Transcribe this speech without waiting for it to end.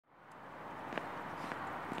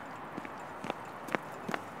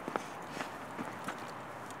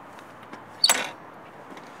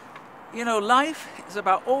You know, life is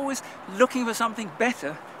about always looking for something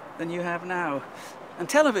better than you have now. And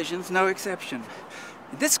television's no exception.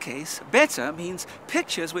 In this case, better means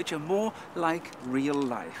pictures which are more like real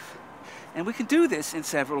life. And we can do this in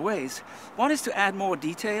several ways. One is to add more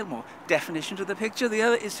detail, more definition to the picture. The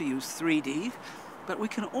other is to use 3D. But we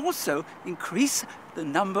can also increase the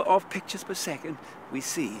number of pictures per second we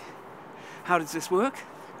see. How does this work?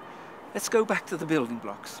 Let's go back to the building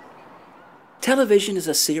blocks. Television is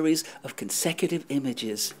a series of consecutive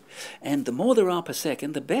images, and the more there are per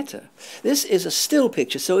second, the better. This is a still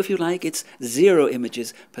picture, so if you like, it's 0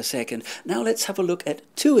 images per second. Now let's have a look at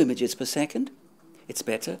 2 images per second. It's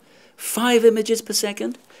better. 5 images per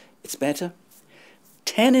second. It's better.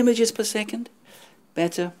 10 images per second.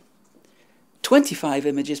 Better. 25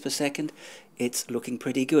 images per second. It's looking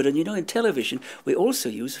pretty good. And you know, in television, we also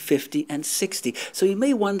use 50 and 60. So you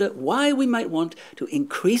may wonder why we might want to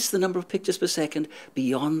increase the number of pictures per second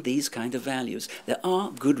beyond these kind of values. There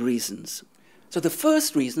are good reasons. So the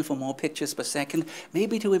first reason for more pictures per second may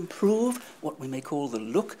be to improve what we may call the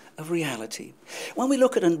look of reality. When we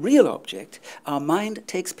look at a real object, our mind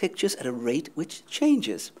takes pictures at a rate which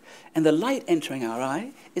changes. And the light entering our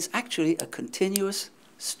eye is actually a continuous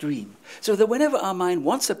stream, so that whenever our mind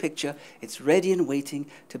wants a picture, it's ready and waiting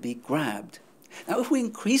to be grabbed. Now, if we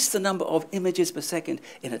increase the number of images per second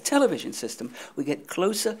in a television system, we get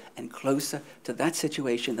closer and closer to that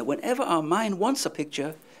situation, that whenever our mind wants a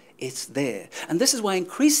picture, it's there. And this is why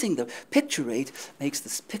increasing the picture rate makes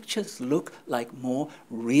the pictures look like more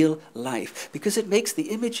real life, because it makes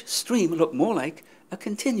the image stream look more like a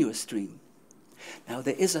continuous stream. Now,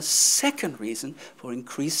 there is a second reason for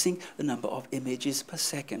increasing the number of images per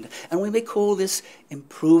second, and we may call this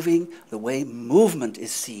improving the way movement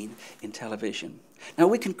is seen in television. Now,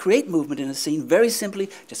 we can create movement in a scene very simply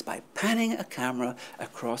just by panning a camera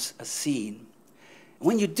across a scene.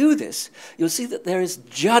 When you do this, you'll see that there is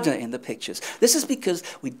judder in the pictures. This is because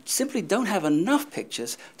we simply don't have enough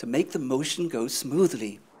pictures to make the motion go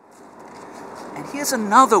smoothly. And here's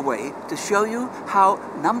another way to show you how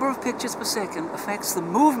number of pictures per second affects the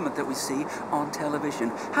movement that we see on television.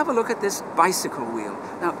 Have a look at this bicycle wheel.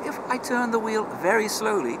 Now, if I turn the wheel very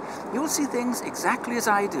slowly, you'll see things exactly as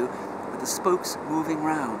I do, with the spokes moving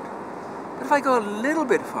round. But if I go a little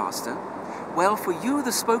bit faster, well, for you,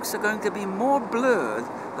 the spokes are going to be more blurred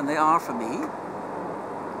than they are for me.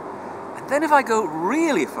 And then if I go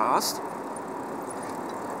really fast,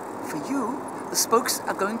 for you, the spokes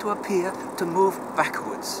are going to appear to move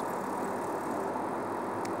backwards.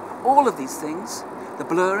 All of these things, the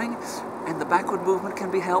blurring and the backward movement, can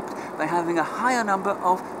be helped by having a higher number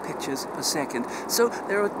of pictures per second. So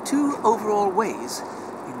there are 2 overall ways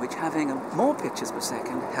in which having more pictures per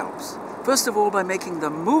second helps. First of all, by making the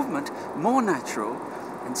movement more natural,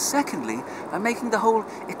 and secondly, by making the whole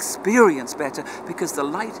experience better, because the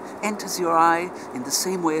light enters your eye in the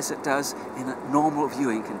same way as it does in normal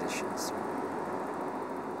viewing conditions.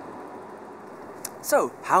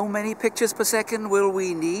 So, how many pictures per second will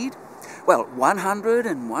we need? Well, 100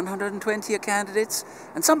 and 120 are candidates,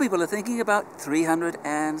 and some people are thinking about 300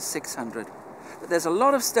 and 600. But there's a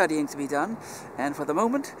lot of studying to be done, and for the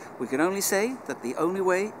moment, we can only say that the only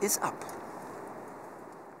way is up.